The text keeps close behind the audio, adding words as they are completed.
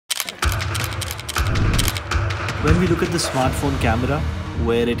When we look at the smartphone camera,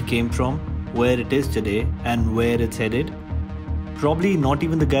 where it came from, where it is today, and where it's headed, probably not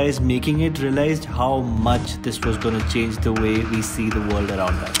even the guys making it realized how much this was going to change the way we see the world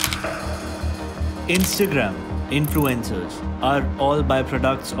around us. Instagram, influencers are all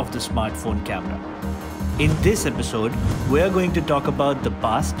byproducts of the smartphone camera. In this episode, we are going to talk about the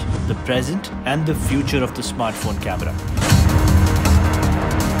past, the present, and the future of the smartphone camera.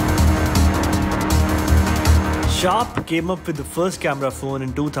 Sharp came up with the first camera phone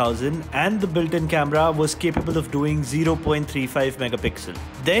in 2000, and the built-in camera was capable of doing 0.35 megapixel.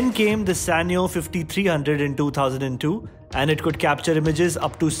 Then came the Sanyo 5300 in 2002, and it could capture images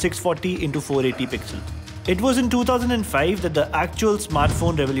up to 640 into 480 pixels. It was in 2005 that the actual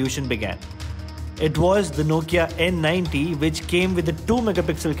smartphone revolution began. It was the Nokia N90, which came with a 2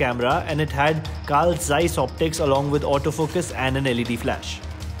 megapixel camera, and it had Carl Zeiss optics along with autofocus and an LED flash.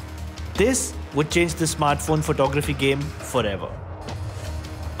 This would change the smartphone photography game forever.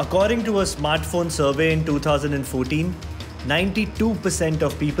 According to a smartphone survey in 2014, 92%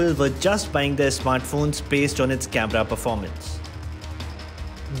 of people were just buying their smartphones based on its camera performance.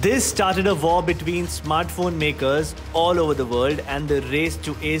 This started a war between smartphone makers all over the world, and the race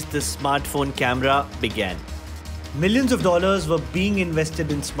to ace the smartphone camera began. Millions of dollars were being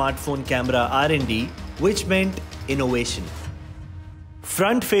invested in smartphone camera R&D, which meant innovation.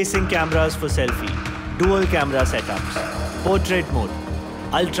 Front-facing cameras for selfie, dual camera setups, portrait mode,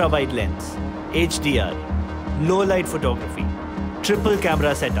 ultra-wide lens, HDR, low-light photography, triple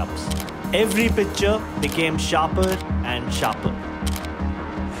camera setups. Every picture became sharper and sharper.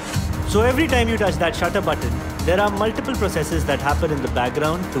 So every time you touch that shutter button, there are multiple processes that happen in the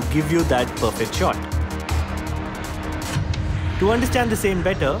background to give you that perfect shot. To understand the same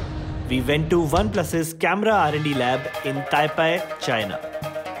better, we went to OnePlus's camera R&D lab in Taipei, China,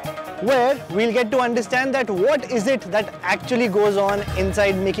 where we'll get to understand that what is it that actually goes on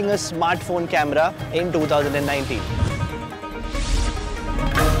inside making a smartphone camera in 2019.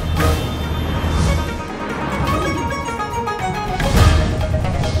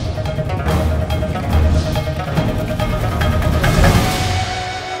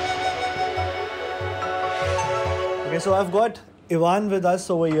 Okay, so I've got Ivan with us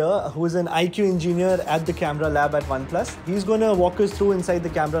over here, who is an IQ engineer at the camera lab at OnePlus. He's going to walk us through inside the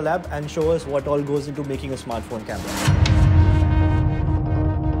camera lab and show us what all goes into making a smartphone camera.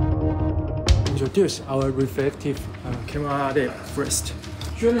 Introduce our reflective camera lab first.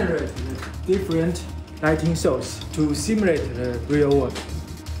 Generate different lighting source to simulate the real world.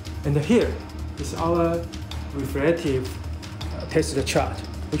 And here is our reflective test chart,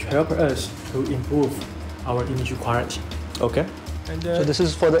 which helps us to improve our image quality. Okay. And, so this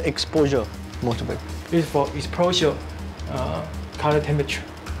is for the exposure, most of it. It's for exposure, color temperature,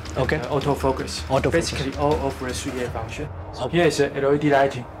 okay. And, autofocus. Autofocus. Basically all of the 3A function. So here is LED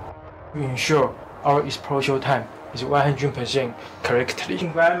lighting. We ensure our exposure time is 100% correctly.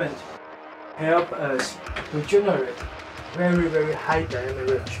 Environment help us to generate very high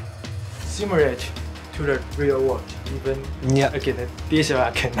dynamic range, simulate to the real world. Even again, the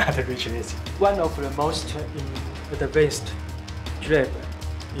DSLR cannot reach this. One of the most advanced lab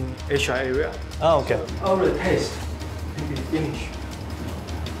in Asia area. Oh, okay. So all the tests will be finished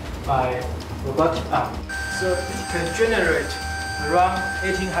by robotic arm. So it can generate around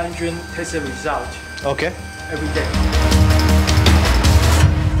 1800 test results. Okay. Every day.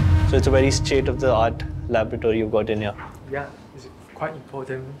 So it's a very state-of-the-art laboratory you've got in here. Yeah, it's quite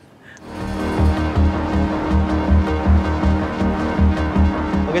important.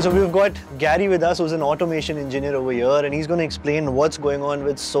 Okay, so we've got Gary with us, who's an automation engineer over here, and he's going to explain what's going on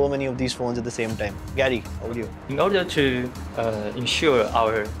with so many of these phones at the same time. Gary, over to you. In order to ensure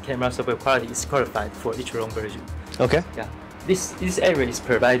our camera software quality is qualified for each ROM version. Okay. Yeah. This area is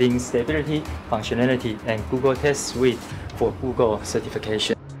providing stability, functionality, and Google Test Suite for Google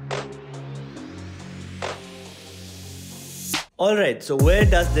certification. Alright, so where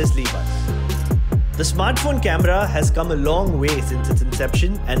does this leave us? The smartphone camera has come a long way since its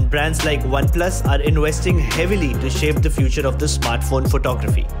inception, and brands like OnePlus are investing heavily to shape the future of the smartphone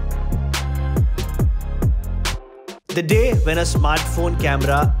photography. The day when a smartphone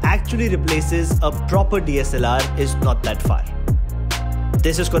camera actually replaces a proper DSLR is not that far.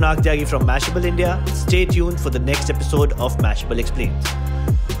 This is Konak Tyagi from Mashable India. Stay tuned for the next episode of Mashable Explains.